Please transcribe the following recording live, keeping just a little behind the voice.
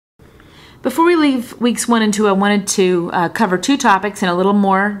Before we leave weeks 1 and 2, I wanted to cover two topics in a little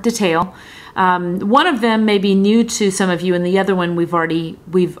more detail. One of them may be new to some of you, and the other one we've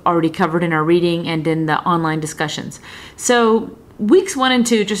already covered in our reading and in the online discussions. So weeks 1 and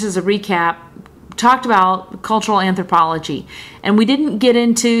 2, just as a recap, talked about cultural anthropology, and we didn't get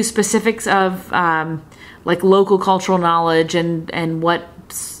into specifics of like local cultural knowledge and what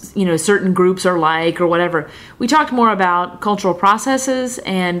certain groups are like or whatever. We talked more about cultural processes,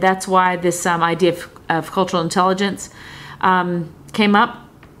 and that's why this idea of cultural intelligence came up.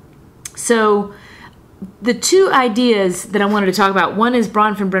 So the two ideas that I wanted to talk about, one is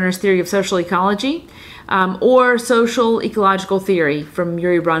Bronfenbrenner's theory of social ecology, or social ecological theory from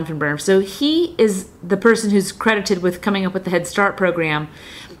Yuri Bronfenbrenner. So he is the person who's credited with coming up with the Head Start program,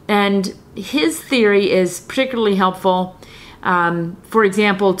 and his theory is particularly helpful, for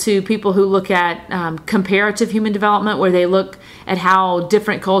example, to people who look at comparative human development, where they look at how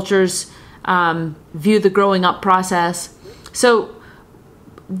different cultures view the growing up process. So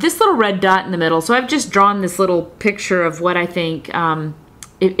this little red dot in the middle, so I've just drawn this little picture of what I think,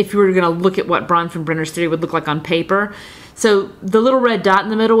 if you were going to look at what Bronfenbrenner's theory would look like on paper. So the little red dot in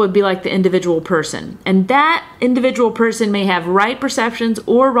the middle would be like the individual person. And that individual person may have right perceptions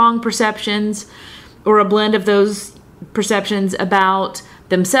or wrong perceptions, or a blend of those perceptions about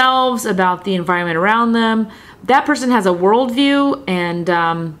themselves, about the environment around them. That person has a worldview and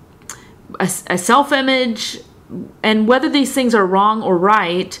a self-image, and whether these things are wrong or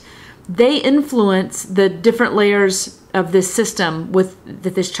right, they influence the different layers of this system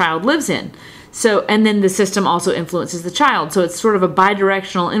that this child lives in. So, and then the system also influences the child. So it's sort of a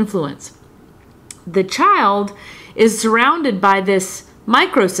bidirectional influence. The child is surrounded by this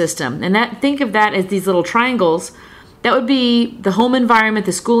microsystem, and think of that as these little triangles. That would be the home environment,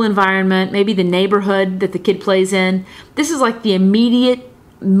 the school environment, maybe the neighborhood that the kid plays in. This is like the immediate,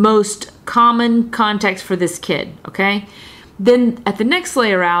 most common context for this kid, okay? Then at the next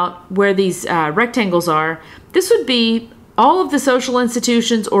layer out, where these rectangles are, this would be all of the social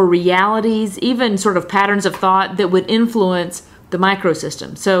institutions or realities, even sort of patterns of thought that would influence the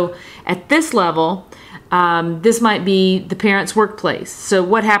microsystem. So at this level, this might be the parent's workplace. So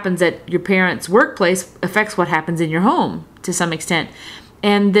what happens at your parent's workplace affects what happens in your home to some extent.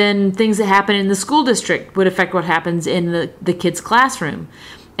 And then things that happen in the school district would affect what happens in the kid's classroom.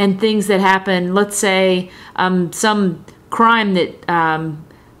 And things that happen, let's say, some crime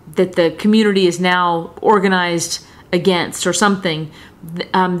that the community is now organized against or something,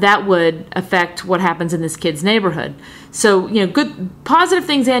 that would affect what happens in this kid's neighborhood. So, good, positive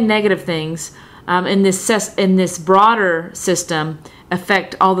things and negative things in this broader system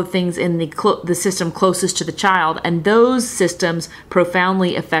affect all the things in the system closest to the child, and those systems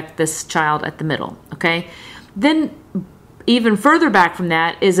profoundly affect this child at the middle. Okay, then even further back from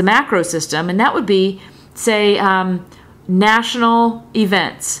that is a macro system, and that would be, say, national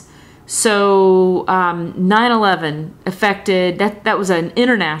events. So 9/11 affected, that was an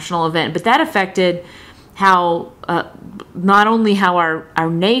international event, but that affected how not only how our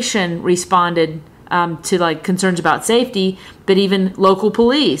nation responded to like concerns about safety, but even local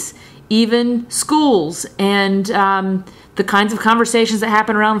police, even schools, and the kinds of conversations that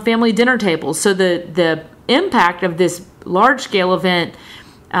happen around family dinner tables. So the impact of this large-scale event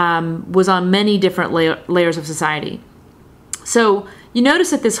was on many different layers of society. So you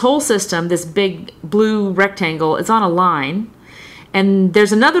notice that this whole system, this big blue rectangle, is on a line, and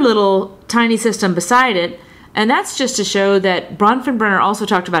there's another little tiny system beside it, and that's just to show that Bronfenbrenner also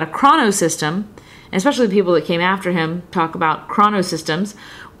talked about a chronosystem, and especially the people that came after him talk about chronosystems,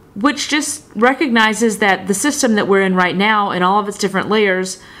 which just recognizes that the system that we're in right now and all of its different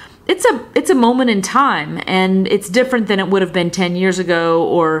layers, it's a moment in time, and it's different than it would have been 10 years ago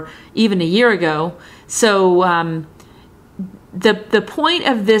or even a year ago. So the point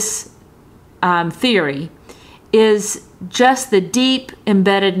of this theory is just the deep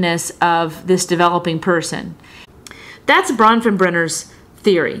embeddedness of this developing person. That's Bronfenbrenner's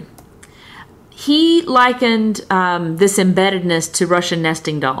theory. He likened this embeddedness to Russian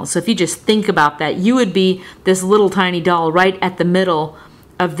nesting dolls. So if you just think about that, you would be this little tiny doll right at the middle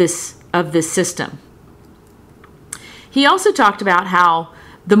of this system. He also talked about how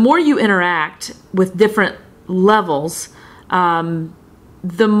the more you interact with different levels,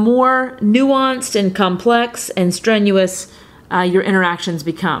 the more nuanced and complex and strenuous your interactions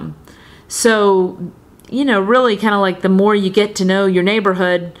become. So, really kind of like the more you get to know your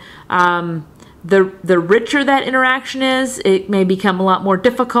neighborhood, the richer that interaction is. It may become a lot more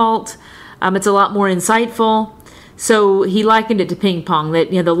difficult. It's a lot more insightful. So he likened it to ping pong,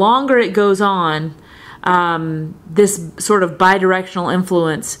 that the longer it goes on, this sort of bidirectional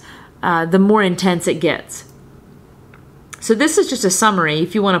influence the more intense it gets. So this is just a summary.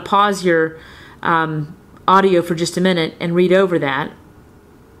 If you want to pause your audio for just a minute and read over that.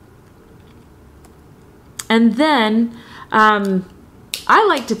 And then I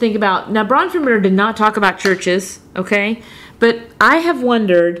like to think about, now Bronfenbrenner did not talk about churches, okay? But I have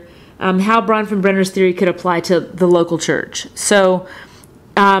wondered how Bronfenbrenner's theory could apply to the local church. So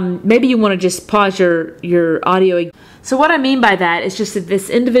maybe you want to just pause your audio. So what I mean by that is just that this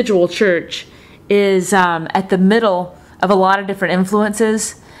individual church is at the middle of a lot of different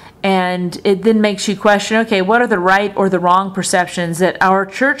influences, and it then makes you question, okay, what are the right or the wrong perceptions that our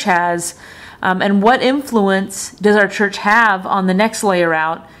church has, and what influence does our church have on the next layer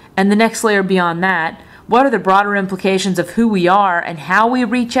out and the next layer beyond that? What are the broader implications of who we are and how we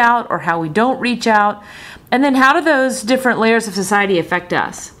reach out or how we don't reach out? And then how do those different layers of society affect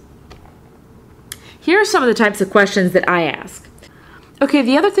us? Here are some of the types of questions that I ask. Okay,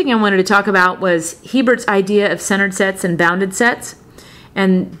 the other thing I wanted to talk about was Hebert's idea of centered sets and bounded sets.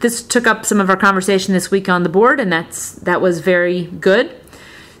 And this took up some of our conversation this week on the board, and that was very good.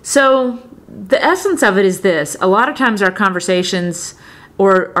 So the essence of it is this. A lot of times our conversations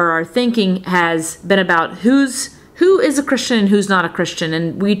or our thinking has been about who is a Christian and who's not a Christian.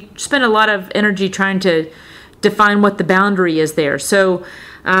 And we spend a lot of energy trying to define what the boundary is there. So,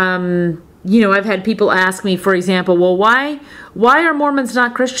 I've had people ask me, for example, well, why are Mormons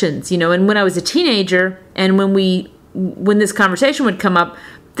not Christians? And when I was a teenager, and when this conversation would come up,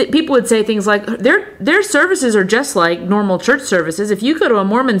 people would say things like, their services are just like normal church services. If you go to a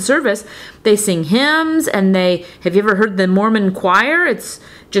Mormon service, they sing hymns, and have you ever heard the Mormon choir? It's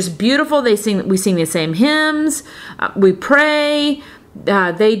just beautiful. We sing the same hymns. We pray.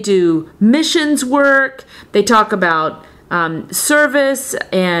 They do missions work. They talk about service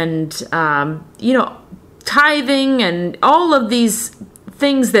and, tithing and all of these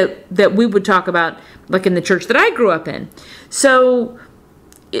things that we would talk about, like in the church that I grew up in. So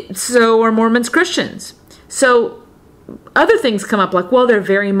are Mormons Christians. So other things come up like, well, they're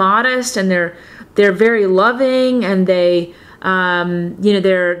very modest and they're very loving, and they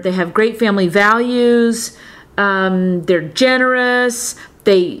have great family values. They're generous.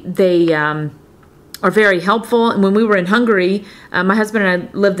 They are very helpful. And when we were in Hungary, my husband and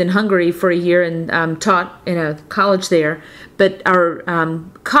I lived in Hungary for a year and taught in a college there. But our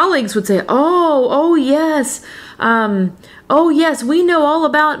colleagues would say, oh yes, we know all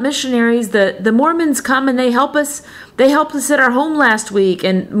about missionaries. The Mormons come and they help us. They helped us at our home last week.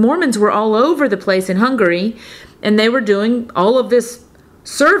 And Mormons were all over the place in Hungary, and they were doing all of this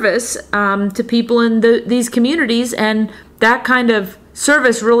service to people in these communities, and that kind of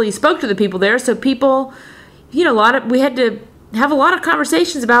service really spoke to the people there. So people, we had to have a lot of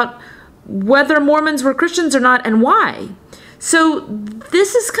conversations about whether Mormons were Christians or not and why. So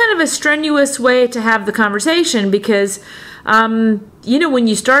this is kind of a strenuous way to have the conversation because, when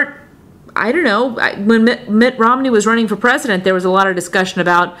you start, when Mitt Romney was running for president, there was a lot of discussion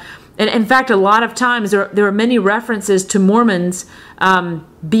about, and in fact, a lot of times there were many references to Mormons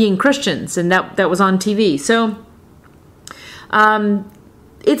being Christians, and that was on TV. So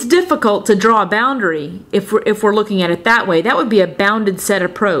it's difficult to draw a boundary if we're looking at it that way. That would be a bounded set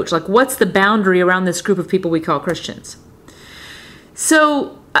approach. Like, what's the boundary around this group of people we call Christians?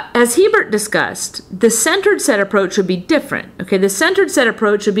 So, as Hebert discussed, the centered set approach would be different. Okay, the centered set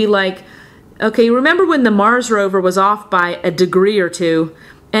approach would be like, okay, remember when the Mars rover was off by a degree or two,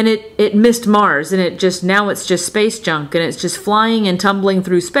 and it missed Mars, and now it's just space junk, and it's just flying and tumbling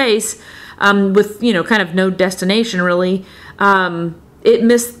through space with kind of no destination really. It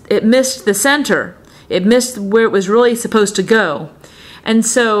missed the center. It missed where it was really supposed to go. And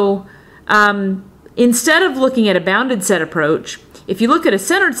so instead of looking at a bounded set approach, if you look at a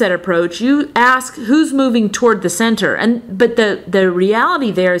centered set approach, you ask who's moving toward the center. But the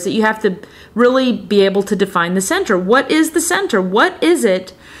reality there is that you have to really be able to define the center. What is the center? What is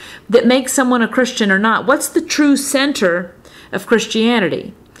it that makes someone a Christian or not? What's the true center of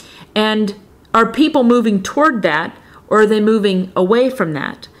Christianity? And are people moving toward that, or are they moving away from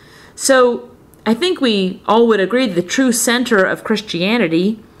that? So I think we all would agree that the true center of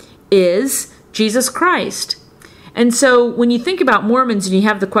Christianity is Jesus Christ. And so when you think about Mormons and you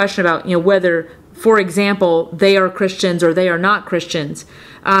have the question about, whether, for example, they are Christians or they are not Christians,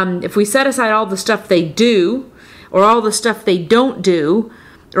 if we set aside all the stuff they do or all the stuff they don't do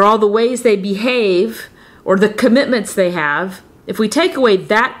or all the ways they behave or the commitments they have, if we take away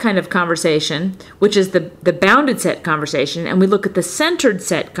that kind of conversation, which is the bounded set conversation, and we look at the centered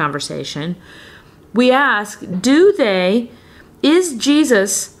set conversation, we ask, is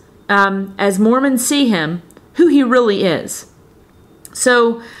Jesus, as Mormons see him, who he really is?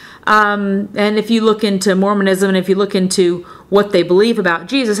 So And if you look into Mormonism and if you look into what they believe about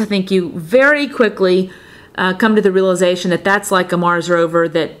Jesus, I think you very quickly come to the realization that that's like a Mars rover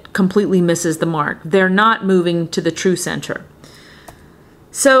that completely misses the mark. They're not moving to the true center.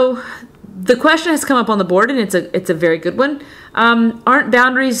 So the question has come up on the board, and it's a very good one. Aren't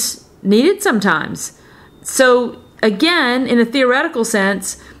boundaries needed sometimes? So again, in a theoretical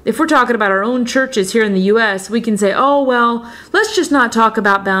sense, if we're talking about our own churches here in the U.S., we can say, oh, well, let's just not talk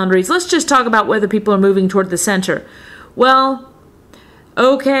about boundaries. Let's just talk about whether people are moving toward the center. Well,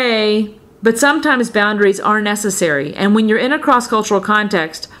 okay, but sometimes boundaries are necessary. And when you're in a cross-cultural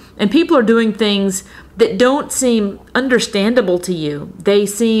context and people are doing things that don't seem understandable to you, they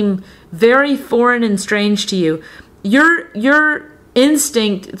seem very foreign and strange to you, your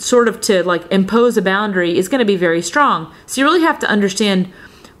instinct sort of to like impose a boundary is going to be very strong. So you really have to understand,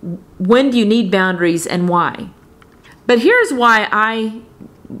 when do you need boundaries and why? But here's why I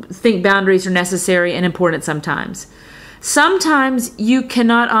think boundaries are necessary and important sometimes. Sometimes you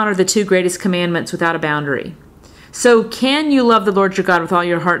cannot honor the two greatest commandments without a boundary. So can you love the Lord your God with all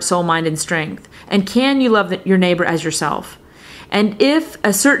your heart, soul, mind, and strength? And can you love your neighbor as yourself? And if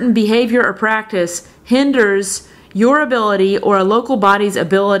a certain behavior or practice hinders your ability or a local body's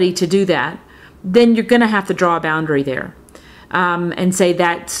ability to do that, then you're going to have to draw a boundary there and say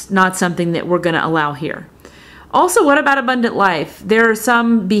that's not something that we're going to allow here. Also, what about abundant life? There are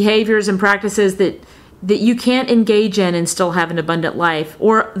some behaviors and practices that you can't engage in and still have an abundant life,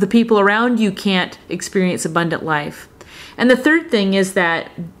 or the people around you can't experience abundant life. And the third thing is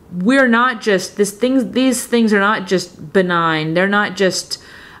that we're not just these things are not just benign. They're not just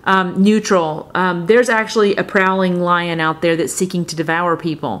neutral. There's actually a prowling lion out there that's seeking to devour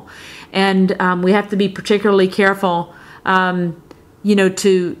people, and we have to be particularly careful, to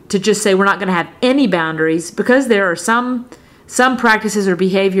just say we're not going to have any boundaries, because there are some practices or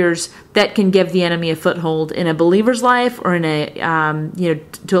behaviors that can give the enemy a foothold in a believer's life, or in a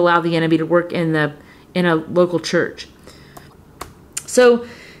to allow the enemy to work in a local church. So,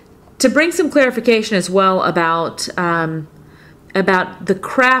 to bring some clarification as well about the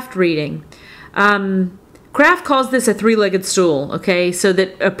Kraft reading. Kraft calls this a three-legged stool, okay? So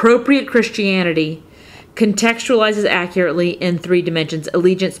that appropriate Christianity contextualizes accurately in three dimensions: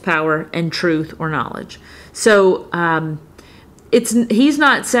 allegiance, power, and truth or knowledge. So he's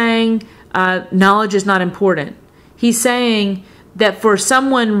not saying knowledge is not important. He's saying that for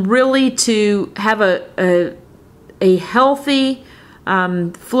someone really to have a healthy,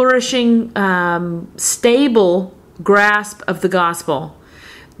 flourishing, stable grasp of the gospel,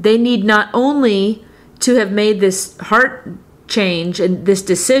 they need not only to have made this heart change and this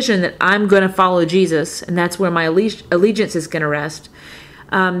decision that I'm going to follow Jesus, and that's where my allegiance is going to rest.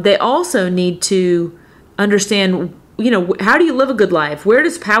 They also need to understand, how do you live a good life? Where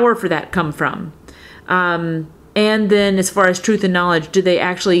does power for that come from? And then as far as truth and knowledge, do they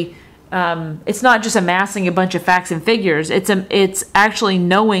actually, it's not just amassing a bunch of facts and figures. It's actually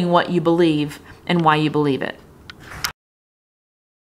knowing what you believe and why you believe it.